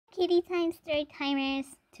Kitty Time Story Timers.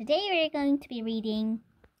 Today we're going to be reading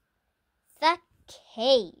The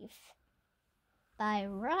Cave by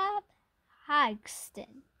Rob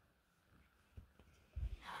Hodgson.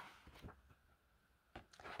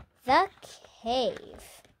 The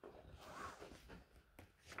Cave.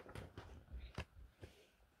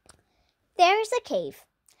 There is a cave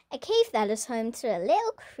that is home to a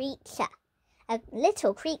little creature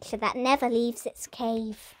that never leaves its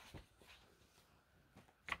cave.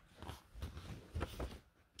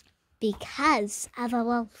 Because of a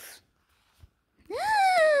wolf.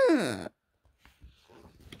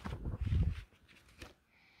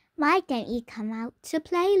 Why don't you come out to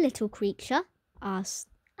play, little creature? asked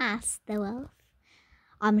the wolf.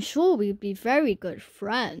 I'm sure we'd be very good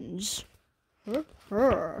friends. No,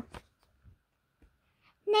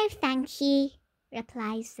 thank you,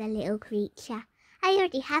 replies the little creature. I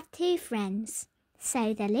already have 2 friends.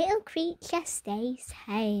 So the little creature stays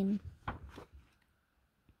home.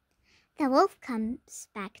 The wolf comes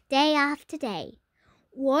back day after day.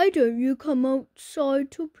 Why don't you come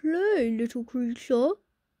outside to play, little creature?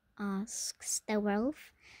 Asks the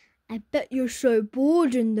wolf. I bet you're so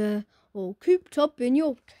bored in there, or cooped up in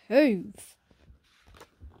your cave.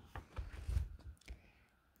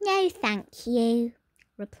 No, thank you,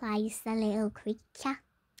 replies the little creature.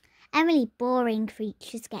 Only boring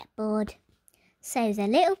creatures get bored. So the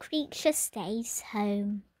little creature stays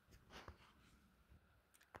home.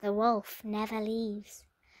 The wolf never leaves,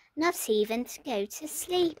 not even to go to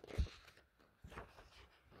sleep.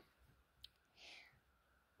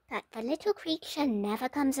 But the little creature never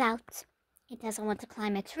comes out. It doesn't want to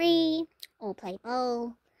climb a tree, or play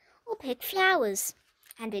ball, or pick flowers.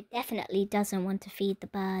 And it definitely doesn't want to feed the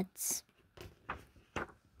birds.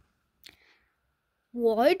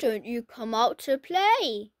 Why don't you come out to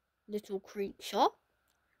play, little creature?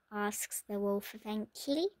 Asks the wolf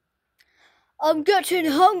eventually. I'm getting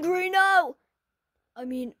hungry now.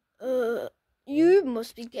 You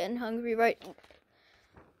must be getting hungry, right?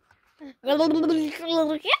 The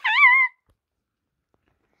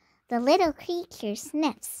little creature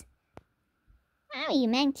sniffs. Now you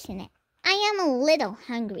mention it, I am a little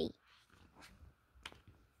hungry.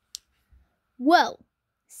 Well,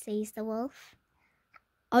 says the wolf,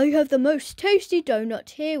 I have the most tasty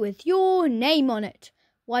donut here with your name on it.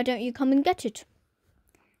 Why don't you come and get it?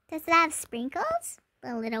 Does it have sprinkles?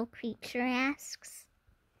 The little creature asks.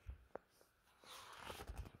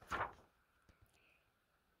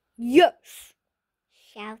 Yes,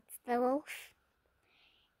 shouts the wolf.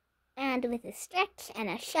 And with a stretch and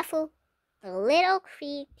a shuffle, the little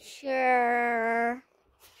creature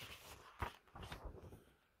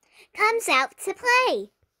comes out to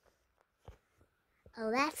play.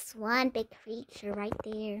 Oh, that's one big creature right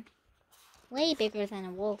there. Way bigger than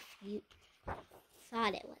a wolf you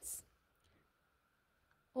thought it was.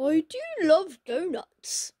 I do love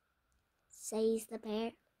donuts, says the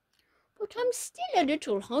bear, but I'm still a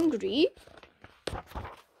little hungry.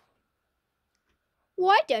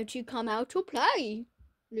 Why don't you come out to play,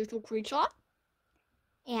 little creature?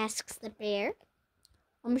 Asks the bear.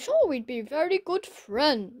 I'm sure we'd be very good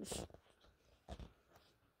friends.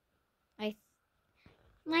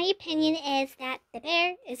 My opinion is that the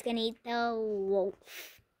bear is going to eat the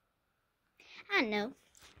wolf. I don't know.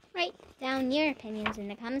 Write down your opinions in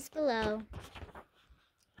the comments below.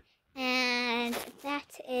 And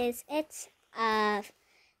that is it of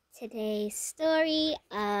today's story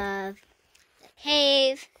of The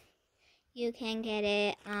Cave. You can get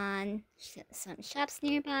it on some shops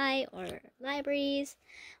nearby or libraries,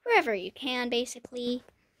 wherever you can basically.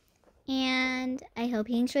 And I hope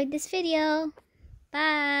you enjoyed this video.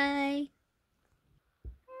 Bye!